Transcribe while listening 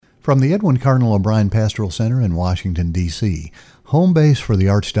From the Edwin Cardinal O'Brien Pastoral Center in Washington, D.C., home base for the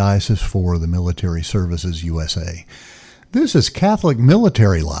Archdiocese for the Military Services USA. This is Catholic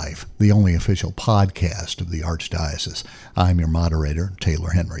Military Life, the only official podcast of the Archdiocese. I'm your moderator, Taylor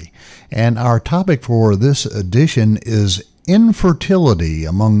Henry. And our topic for this edition is infertility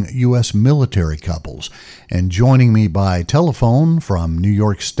among U.S. military couples. And joining me by telephone from New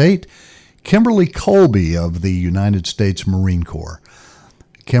York State, Kimberly Colby of the United States Marine Corps.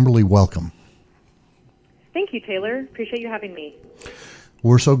 Kimberly, welcome. Thank you, Taylor. Appreciate you having me.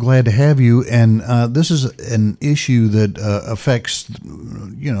 We're so glad to have you, and this is an issue that affects,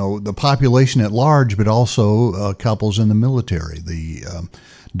 the population at large, but also couples in the military, the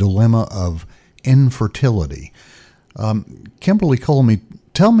dilemma of infertility. Kimberly Colby,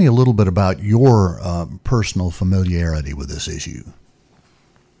 tell me a little bit about your personal familiarity with this issue.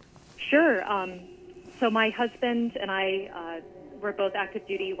 Sure. So my husband and I were both active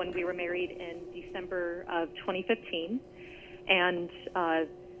duty when we were married in December of 2015. And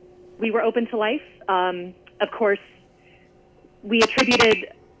we were open to life. Of course, we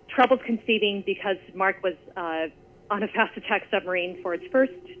attributed troubles conceiving because Mark was on a fast attack submarine for its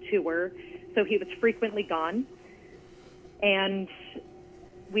first tour, so he was frequently gone. And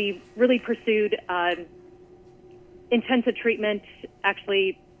we really pursued intensive treatment,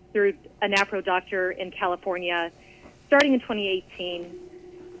 actually through a NAPRO doctor in California, starting in 2018.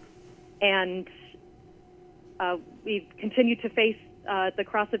 And we've continued to face the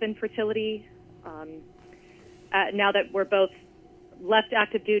cross of infertility. Now that we're both left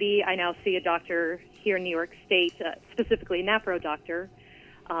active duty, I now see a doctor here in New York State, specifically a NAPRO doctor.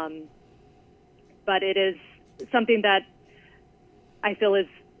 But it is something that I feel is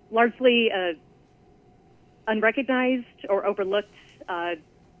largely unrecognized or overlooked,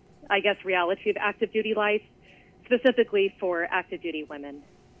 reality of active duty life, specifically for active duty women.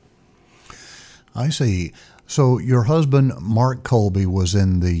 I see. So your husband, Mark Colby, was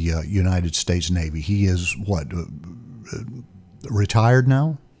in the United States Navy. He is retired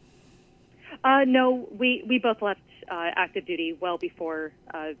now? No, we both left active duty well before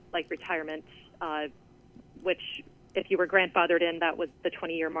retirement, which if you were grandfathered in, that was the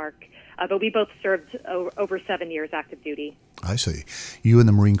 20-year mark. But we both served over 7 years active duty. I see. You in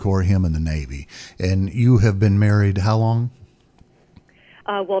the Marine Corps, him in the Navy. And you have been married how long?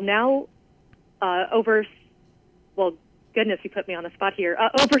 Goodness, you put me on the spot here.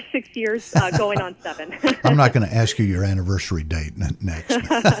 Over 6 years, going on 7. I'm not going to ask you your anniversary date next.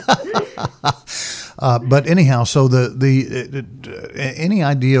 But anyhow, so any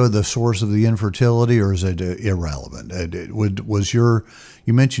idea of the source of the infertility, or is it irrelevant?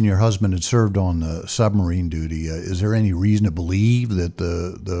 You mentioned your husband had served on submarine duty. Is there any reason to believe that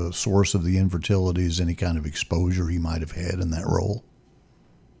the source of the infertility is any kind of exposure he might have had in that role?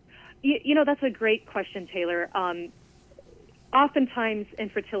 That's a great question, Taylor. Oftentimes,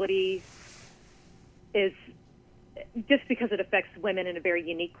 infertility is just because it affects women in a very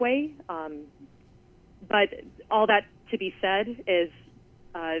unique way. But all that to be said is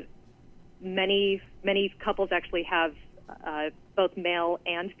many couples actually have both male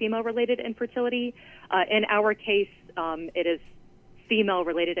and female-related infertility. In our case, it is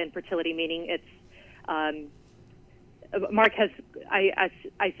female-related infertility, meaning it's Mark has,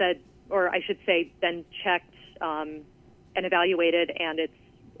 I said, or I should say, been checked and evaluated, and it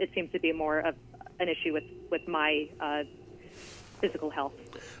seems to be more of an issue with my physical health.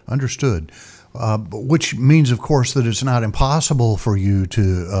 Understood. Which means, of course, that it's not impossible for you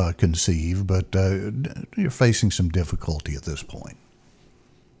to conceive, but you're facing some difficulty at this point.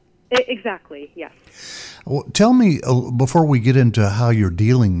 Exactly, yes. Well, tell me, before we get into how you're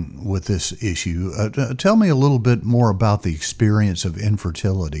dealing with this issue, tell me a little bit more about the experience of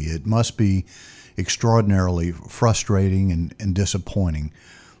infertility. It must be extraordinarily frustrating and disappointing.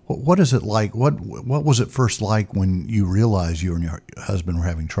 What is it like? What was it first like when you realized you and your husband were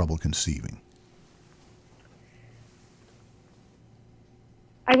having trouble conceiving?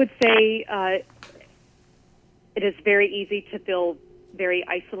 I would say it is very easy to feel very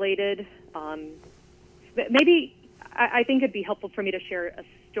isolated. Maybe I think it'd be helpful for me to share a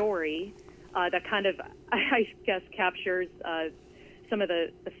story that kind of, I guess, captures some of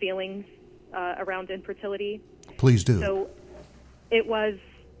the feelings around infertility. Please do. So it was,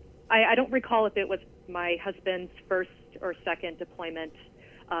 I don't recall if it was my husband's first or second deployment,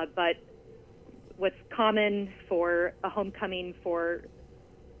 but what's common for a homecoming for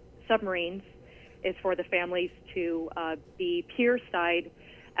submarines is for the families to be pier side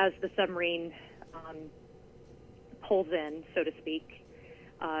as the submarine pulls in, so to speak.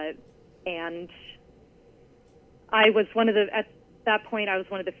 And I was one of the, that point, I was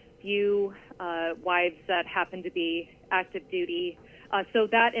one of the few wives that happened to be active duty. So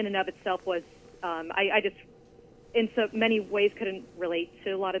that in and of itself was, I just, in so many ways, couldn't relate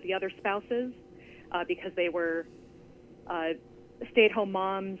to a lot of the other spouses because they were stay-at-home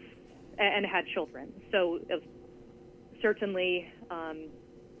moms and had children. So it was certainly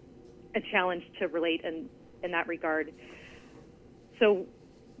a challenge to relate in that regard. So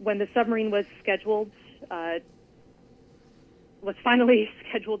when the submarine was scheduled, was finally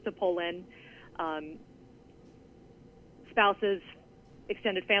scheduled to pull in, spouses,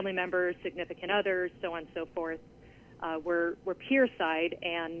 extended family members, significant others, so on and so forth, were pierside,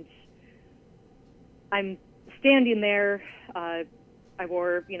 and I'm standing there. I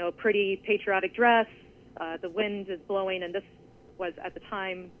wore, a pretty patriotic dress. The wind is blowing, and this was at the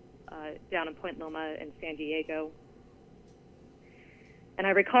time down in Point Loma in San Diego. And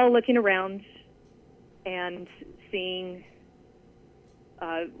I recall looking around and seeing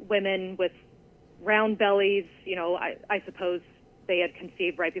women with round bellies. I suppose they had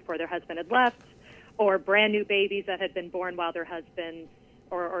conceived right before their husband had left, or brand new babies that had been born while their husbands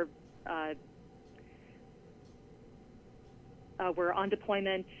or were on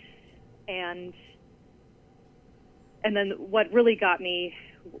deployment. And then what really got me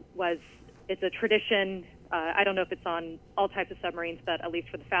was, it's a tradition, I don't know if it's on all types of submarines, but at least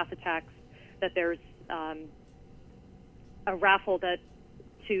for the fast attacks, that there's a raffle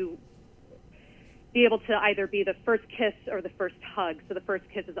to be able to either be the first kiss or the first hug. So the first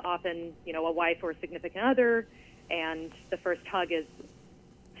kiss is often, a wife or a significant other, and the first hug is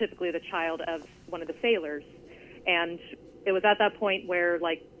typically the child of one of the sailors. And it was at that point where,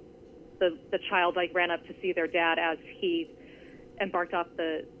 the child, ran up to see their dad as he embarked off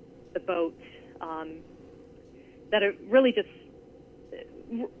the boat, that it really just,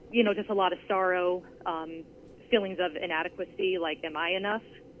 just a lot of sorrow, feelings of inadequacy, am I enough?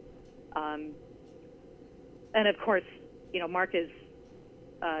 And of course, Mark is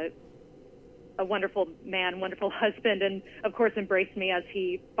a wonderful man, wonderful husband, and of course embraced me as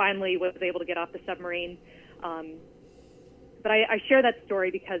he finally was able to get off the submarine. But I share that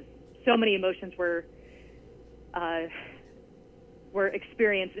story because so many emotions were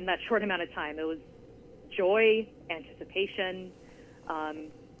experienced in that short amount of time. It was joy, anticipation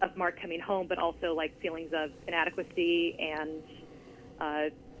of Mark coming home, but also feelings of inadequacy and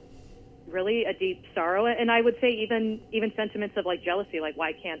really a deep sorrow, and I would say even sentiments of jealousy,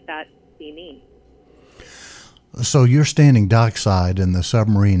 why can't that be me? So you're standing dockside and the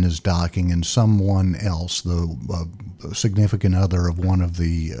submarine is docking, and someone else, the significant other of one of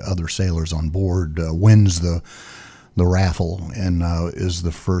the other sailors on board, wins the raffle and is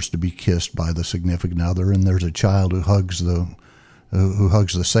the first to be kissed by the significant other, and there's a child who hugs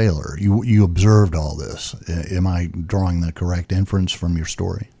the sailor. You observed all this. Am I drawing the correct inference from your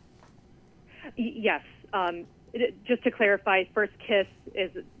story? Yes. Just to clarify, first kiss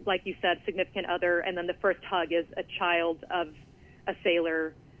is, like you said, significant other, and then the first hug is a child of a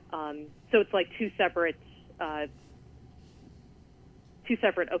sailor. So it's two separate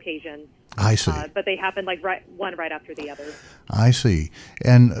occasions. I see. But they happen one right after the other. I see.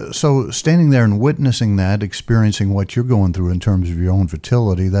 And so standing there and witnessing that, experiencing what you're going through in terms of your own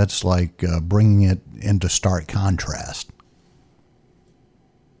fertility, that's bringing it into stark contrast.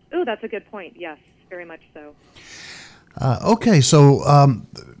 Oh, that's a good point. Yes, very much so. Okay, so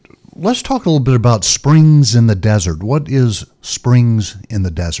let's talk a little bit about Springs in the Desert. What is Springs in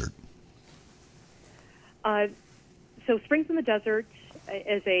the Desert? So Springs in the Desert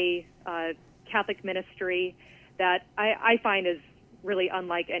is a Catholic ministry that I find is really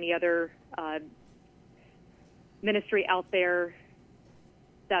unlike any other ministry out there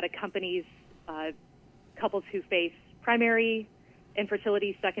that accompanies couples who face primary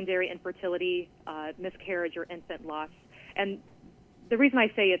infertility, secondary infertility, miscarriage, or infant loss. And the reason I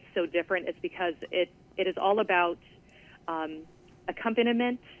say it's so different is because it is all about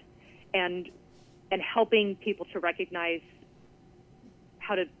accompaniment and helping people to recognize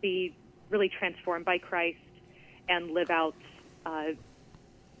how to be really transformed by Christ and live out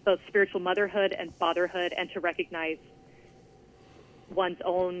both spiritual motherhood and fatherhood, and to recognize one's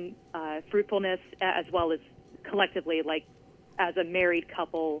own fruitfulness, as well as collectively, as a married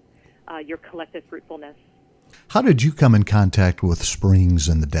couple, your collective fruitfulness. How did you come in contact with Springs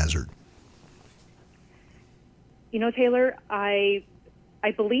in the Desert? Taylor, I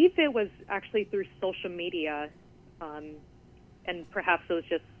believe it was actually through social media, and perhaps it was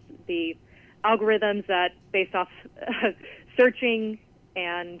just the algorithms that, based off searching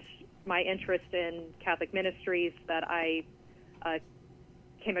and my interest in Catholic ministries, that I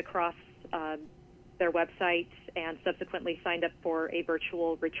came across their website and subsequently signed up for a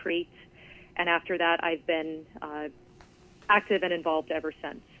virtual retreat. And after that, I've been active and involved ever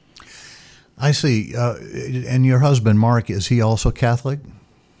since. I see. And your husband, Mark, is he also Catholic?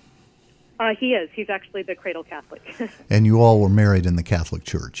 He is. He's actually the cradle Catholic. And you all were married in the Catholic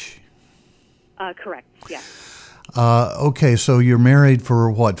Church? Correct, yeah. Okay, so you're married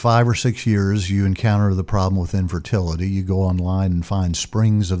for, 5 or 6 years. You encounter the problem with infertility. You go online and find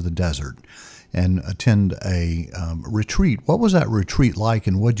Springs of the Desert and attend a retreat. What was that retreat like,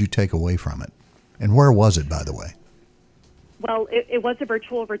 and what did you take away from it? And where was it, by the way? Well, it was a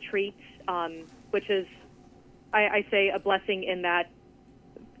virtual retreat, which is, I say, a blessing in that,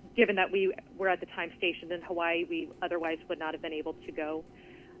 given that we were at the time stationed in Hawaii, we otherwise would not have been able to go.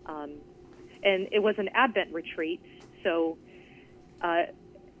 And it was an Advent retreat, so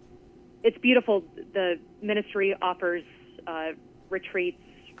it's beautiful. The ministry offers retreats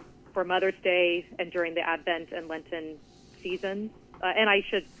for Mother's Day and during the Advent and Lenten seasons. And I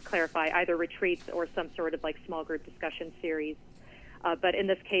should clarify, either retreats or some sort of like small group discussion series. But in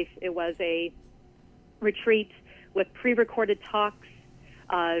this case, it was a retreat with pre-recorded talks,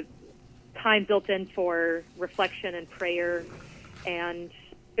 time built in for reflection and prayer, and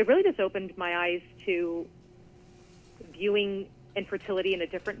it really just opened my eyes to viewing infertility in a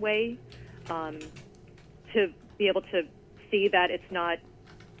different way, to be able to see that it's not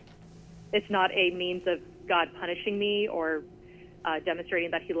a means of God punishing me or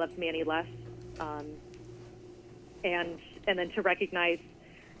demonstrating that He loves me any less, and then to recognize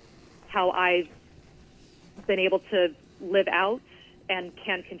how I've been able to live out and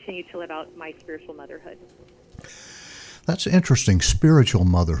can continue to live out my spiritual motherhood. That's interesting, spiritual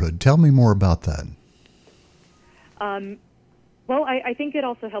motherhood. Tell me more about that. Well, I think it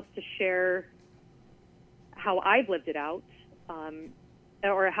also helps to share how I've lived it out,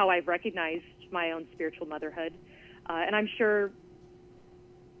 or how I've recognized my own spiritual motherhood. And I'm sure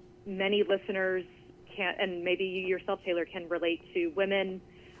many listeners can, and maybe you yourself, Taylor, can relate to women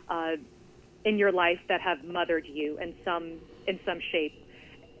in your life that have mothered you in some shape.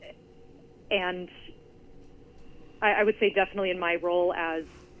 And I would say definitely in my role as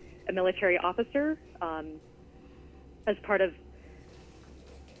a military officer, as part of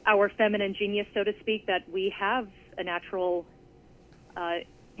our feminine genius, so to speak, that we have a natural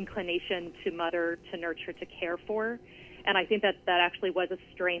inclination to mother, to nurture, to care for. And I think that actually was a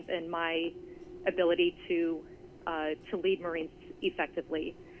strength in my ability to lead Marines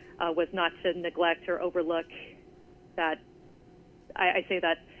effectively, was not to neglect or overlook that, I say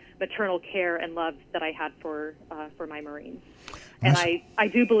that, maternal care and love that I had for my Marines. And I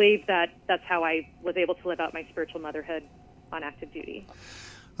do believe that that's how I was able to live out my spiritual motherhood on active duty.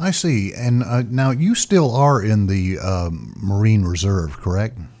 I see. And now you still are in the Marine Reserve,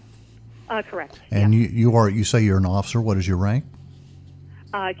 correct? Correct. And yeah. you say you're an officer. What is your rank?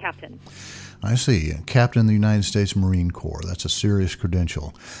 Captain. I see. Captain of the United States Marine Corps. That's a serious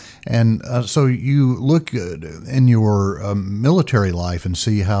credential. And so you look in your military life and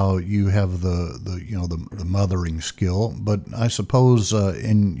see how you have the mothering skill. But I suppose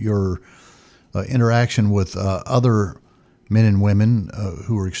in your interaction with other men and women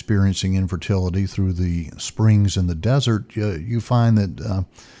who are experiencing infertility through the springs in the desert, you find that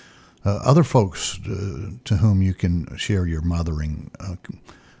other folks to whom you can share your mothering,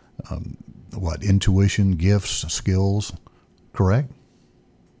 intuition, gifts, skills, correct?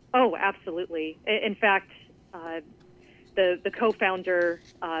 Oh, absolutely. In fact, the co-founder,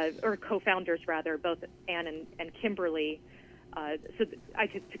 or co-founders rather, both Anne and Kimberly,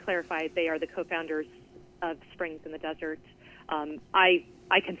 to clarify, they are the co-founders of Springs in the Desert. I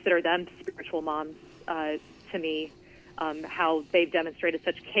consider them spiritual moms to me, how they've demonstrated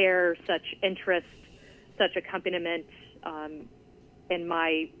such care, such interest, such accompaniment in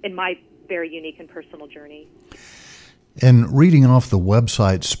my very unique and personal journey. And reading off the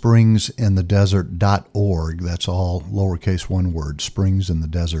website springsinthedesert.org, that's all lowercase one word,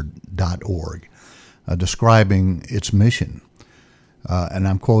 springsinthedesert.org, describing its mission. And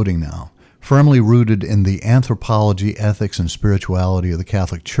I'm quoting now, firmly rooted in the anthropology, ethics, and spirituality of the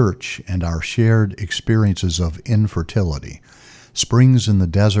Catholic Church and our shared experiences of infertility, Springs in the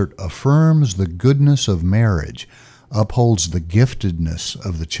Desert affirms the goodness of marriage, upholds the giftedness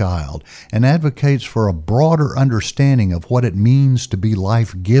of the child, and advocates for a broader understanding of what it means to be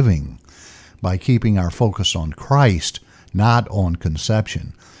life-giving. By keeping our focus on Christ, not on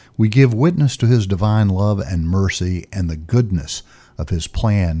conception, we give witness to His divine love and mercy and the goodness of His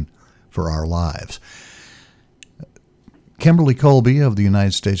plan for our lives. Kimberly Colby of the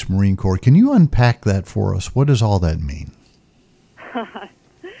United States Marine Corps, can you unpack that for us? What does all that mean?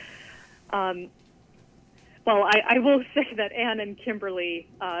 Well, I will say that Anne and Kimberly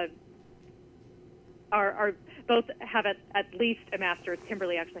are both have at least a master's.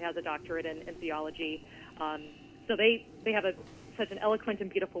 Kimberly actually has a doctorate in theology. So they have such an eloquent and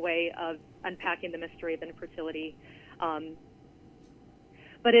beautiful way of unpacking the mystery of infertility.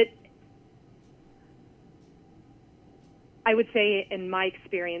 But I would say, in my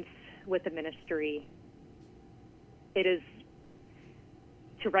experience with the ministry, it is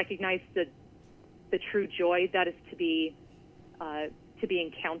to recognize the true joy that is to be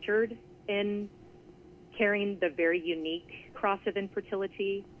encountered in carrying the very unique cross of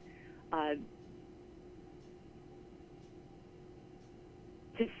infertility,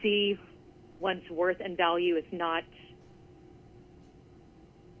 to see one's worth and value is not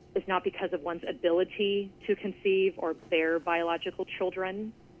because of one's ability to conceive or bear biological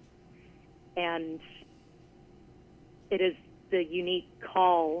children, and it is the unique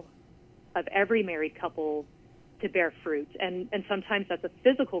call of every married couple to bear fruit. And sometimes that's a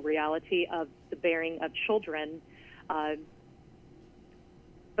physical reality of the bearing of children. But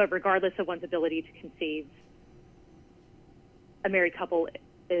regardless of one's ability to conceive, a married couple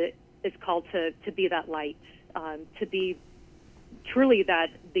is called to be that light, to be truly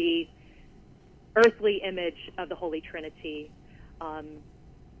the earthly image of the Holy Trinity. And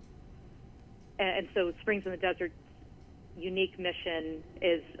so Springs in the Desert's unique mission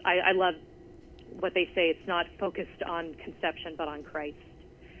is, I love what they say, it's not focused on conception but on Christ.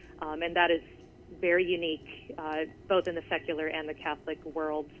 And that is very unique, both in the secular and the Catholic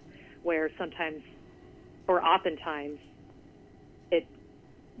world, where sometimes, or oftentimes,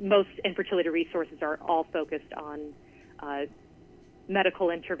 most infertility resources are all focused on medical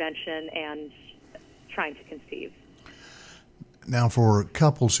intervention and trying to conceive. Now, for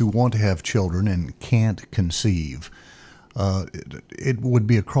couples who want to have children and can't conceive, it would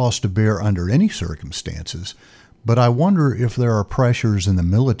be a cross to bear under any circumstances, but I wonder if there are pressures in the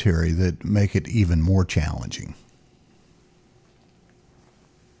military that make it even more challenging.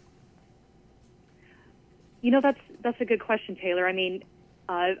 You know, that's a good question, Taylor. I mean,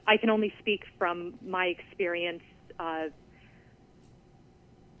 I can only speak from my experience as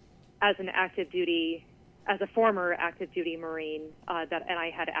a former active duty Marine, and I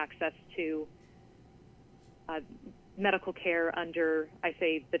had access to medical care under, I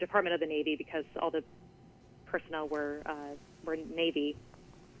say, the Department of the Navy, because all the personnel were Navy.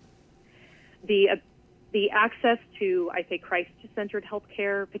 The access to, I say, Christ-centered health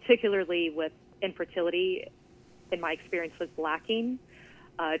care, particularly with infertility, in my experience, was lacking.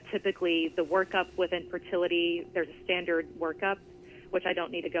 Typically, the workup with infertility, there's a standard workup, which I don't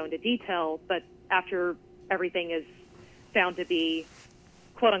need to go into detail, but after everything is found to be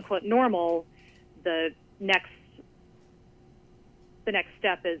quote-unquote normal, the next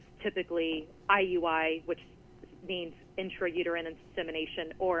step is typically IUI, which means intrauterine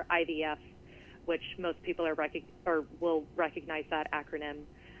insemination, or IVF, which most people will recognize that acronym,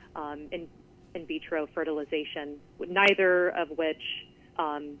 in vitro fertilization, neither of which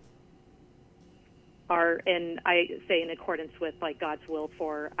are in accordance with God's will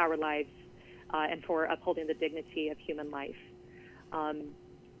for our lives and for upholding the dignity of human life.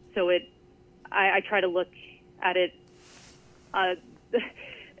 So I try to look at it.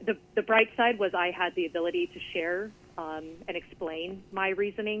 The bright side was I had the ability to share and explain my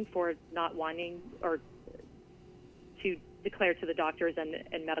reasoning for not wanting, or to declare to the doctors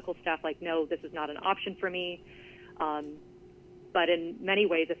and medical staff, no, this is not an option for me. But in many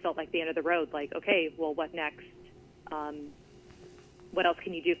ways, it felt like the end of the road. Okay, well, what next? What else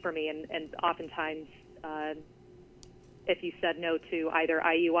can you do for me? And oftentimes, if you said no to either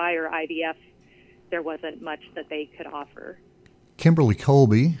IUI or IVF, there wasn't much that they could offer. Kimberly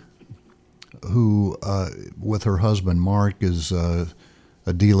Colby, who with her husband Mark is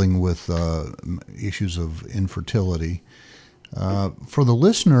dealing with issues of infertility. For the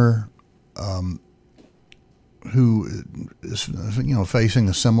listener who is facing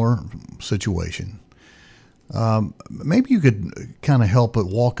a similar situation, maybe you could kind of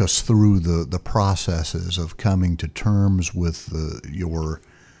walk us through the processes of coming to terms with your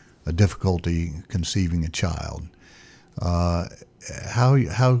difficulty conceiving a child. How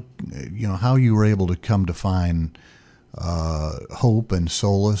you were able to come to find hope and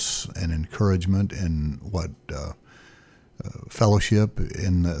solace and encouragement in fellowship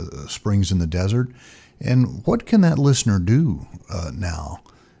in Springs in the Desert, and what can that listener do now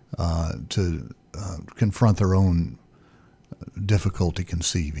to confront their own difficulty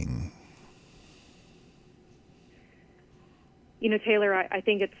conceiving? Taylor, I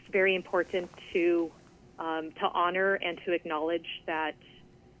think it's very important to honor and to acknowledge that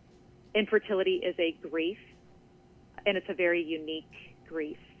infertility is a grief and it's a very unique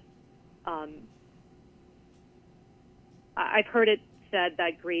grief. I've heard it said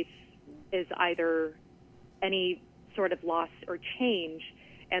that grief is either any sort of loss or change,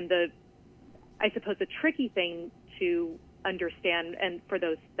 and I suppose the tricky thing to understand, and for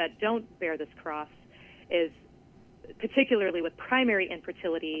those that don't bear this cross, is particularly with primary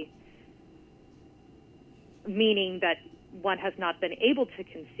infertility, meaning that one has not been able to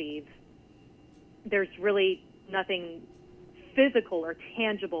conceive, there's really nothing physical or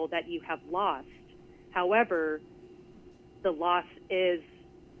tangible that you have lost. However, the loss is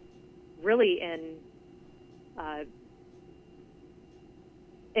really in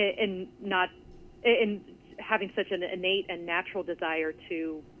having such an innate and natural desire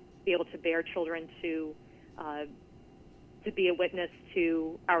to be able to bear children, to be a witness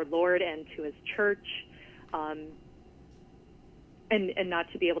to our Lord and to His church, and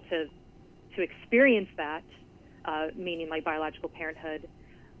not to be able to experience that, meaning like biological parenthood,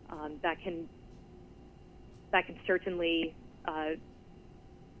 that can certainly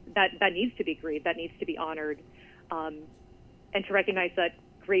that needs to be grieved, that needs to be honored, and to recognize that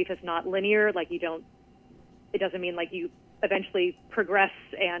grief is not linear. Like it doesn't mean like you eventually progress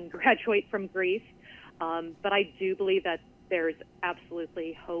and graduate from grief. But I do believe that there's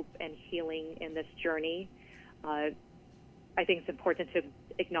absolutely hope and healing in this journey. I think it's important to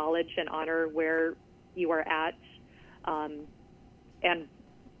acknowledge and honor where you are at. And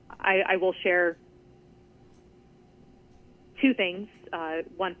I will share two things.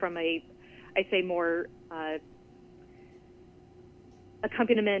 One from I say more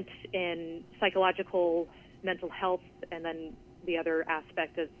accompaniment in psychological mental health, and then the other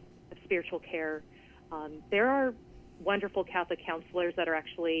aspect of spiritual care. There are wonderful Catholic counselors that are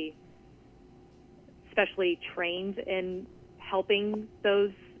actually specially trained in helping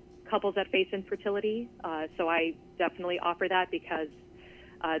those couples that face infertility. So I definitely offer that, because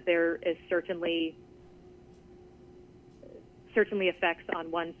there is certainly effects on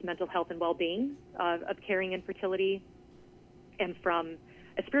one's mental health and well-being of carrying infertility. And from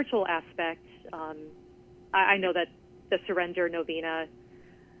a spiritual aspect, I know that the Surrender Novena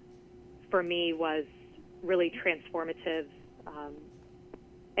for me was really transformative.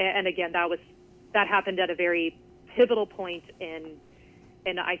 And again, that happened at a very pivotal point in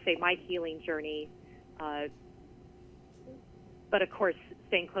I say my healing journey. But of course,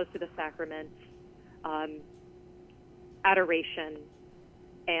 staying close to the sacraments, adoration,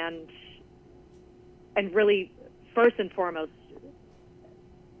 and really first and foremost,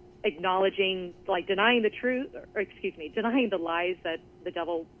 acknowledging, like denying denying the lies that the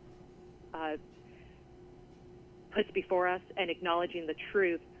devil puts before us, and acknowledging the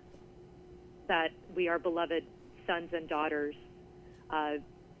truth that we are beloved sons and daughters,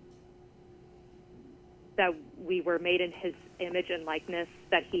 that we were made in His image and likeness,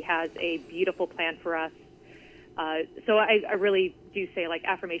 that He has a beautiful plan for us. So I really do say, like,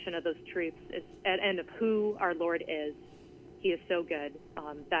 affirmation of those truths and of who our Lord is. He is so good.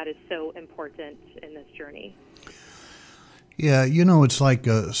 That is so important in this journey. Yeah, it's like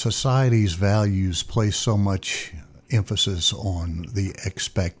society's values place so much emphasis on the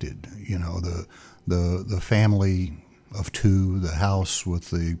expected. The family of two, the house with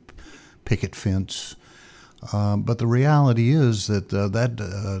the picket fence. But the reality is that that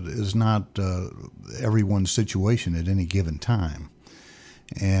is not everyone's situation at any given time.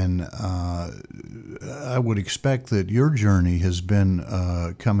 And I would expect that your journey has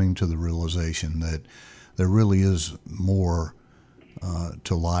been coming to the realization that there really is more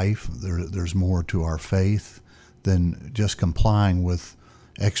to life. There's more to our faith than just complying with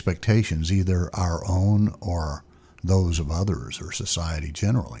expectations, either our own or those of others or society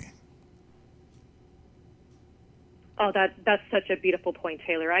generally. Oh, that's such a beautiful point,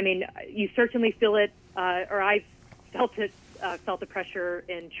 Taylor. I mean, you certainly feel it, or I've felt it, felt the pressure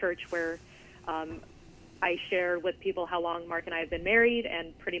in church where I share with people how long Mark and I have been married,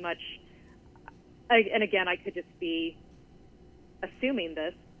 and pretty much, and again, I could just be assuming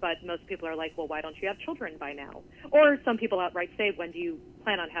this, but most people are like, well, why don't you have children by now? Or some people outright say, when do you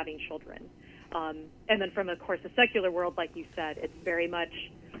plan on having children? And then from, of course, the secular world, like you said, it's very much,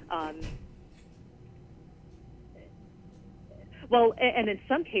 well, and in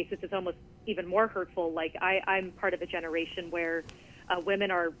some cases, it's almost even more hurtful. Like I'm part of a generation where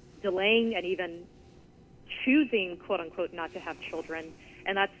women are delaying and even choosing, quote unquote, not to have children.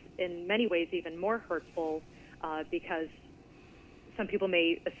 And that's in many ways even more hurtful because some people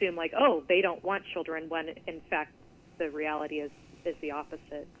may assume like, oh, they don't want children, when in fact the reality is the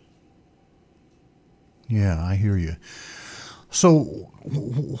opposite. Yeah, I hear you. So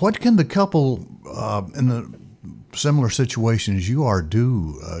what can the couple in the similar situation as you are,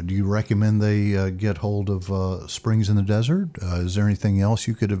 do you recommend they get hold of Springs in the Desert? Is there anything else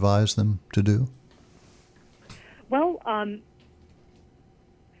you could advise them to do? Well,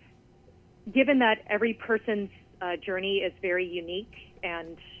 given that every person's journey is very unique,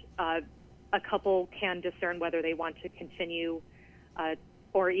 and a couple can discern whether they want to continue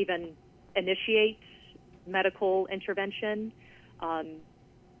or even initiate medical intervention,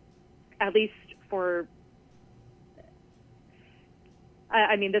 at least for,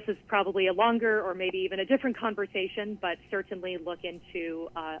 I mean, this is probably a longer or maybe even a different conversation, but certainly look into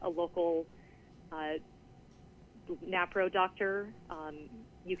a local NAPRO doctor.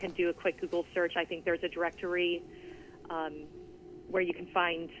 You can do a quick Google search. I think there's a directory where you can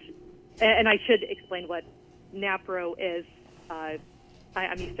find, and I should explain what NAPRO is.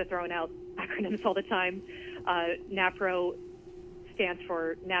 I'm used to throwing out acronyms all the time. NAPRO stands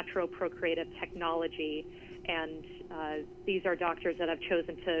for Natural Procreative Technology, and these are doctors that have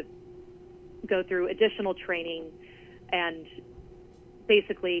chosen to go through additional training and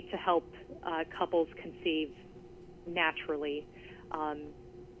basically to help couples conceive naturally.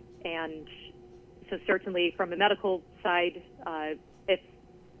 And so certainly from a medical side, if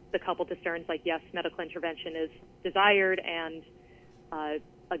the couple discerns like, yes, medical intervention is desired and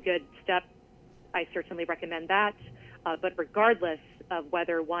a good step, I certainly recommend that. But regardless of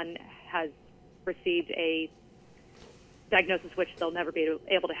whether one has received a diagnosis which they'll never be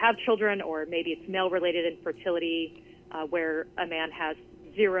able to have children, or maybe it's male-related infertility where a man has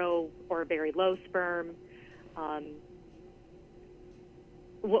zero or very low sperm,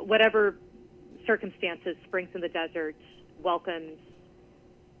 whatever circumstances, Springs in the Desert welcomes,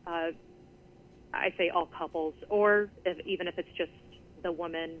 I say all couples, or even if it's just the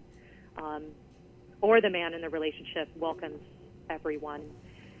woman or the man in the relationship, welcomes everyone.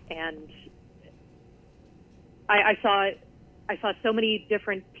 And I saw so many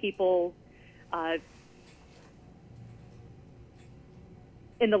different people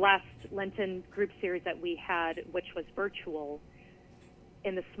in the last Lenten group series that we had, which was virtual.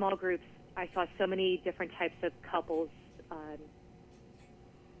 In the small groups, I saw so many different types of couples.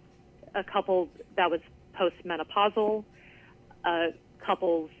 A couple that was postmenopausal,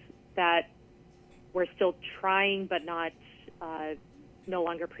 couples that were still trying but not no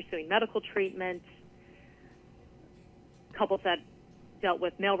longer pursuing medical treatment, couples that dealt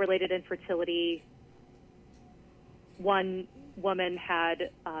with male-related infertility. One woman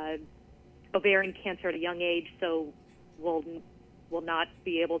had ovarian cancer at a young age, so will not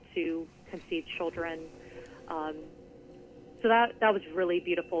be able to conceive children. So that was really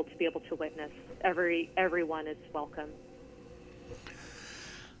beautiful to be able to witness. Everyone is welcome.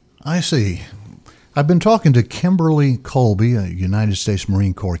 I see. I've been talking to Kimberly Colby, a United States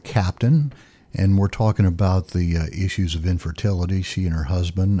Marine Corps captain, and we're talking about the issues of infertility she and her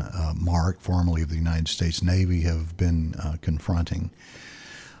husband, Mark, formerly of the United States Navy, have been confronting.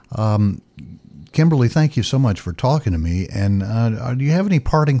 Kimberly, thank you so much for talking to me. And do you have any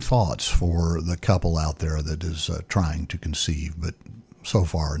parting thoughts for the couple out there that is trying to conceive but so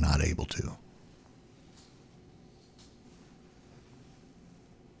far not able to?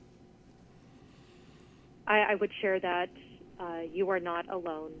 I would share that you are not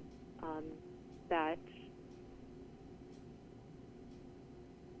alone, that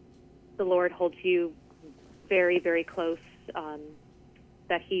the Lord holds you very, very close,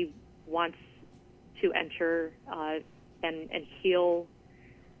 that He wants to enter and heal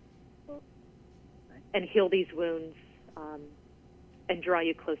these wounds and draw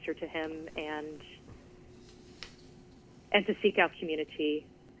you closer to Him, and to seek out community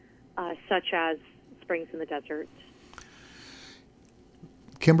such as Springs in the Desert.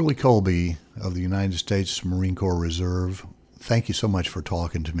 Kimberly Colby of the United States Marine Corps Reserve, thank you so much for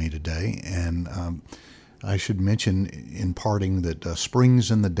talking to me today. And I should mention in parting that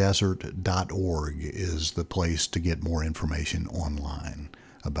springsinthedesert.org is the place to get more information online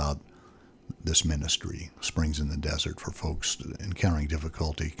about this ministry, Springs in the Desert, for folks encountering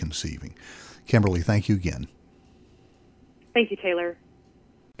difficulty conceiving. Kimberly, thank you again. Thank you, Taylor.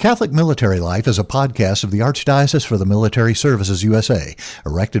 Catholic Military Life is a podcast of the Archdiocese for the Military Services USA,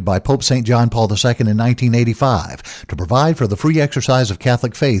 erected by Pope St. John Paul II in 1985 to provide for the free exercise of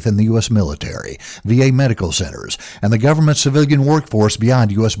Catholic faith in the U.S. military, VA medical centers, and the government civilian workforce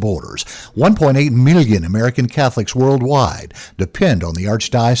beyond U.S. borders. 1.8 million American Catholics worldwide depend on the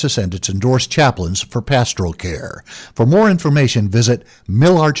Archdiocese and its endorsed chaplains for pastoral care. For more information, visit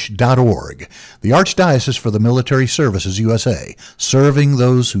milarch.org. The Archdiocese for the Military Services USA, serving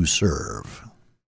those who serve.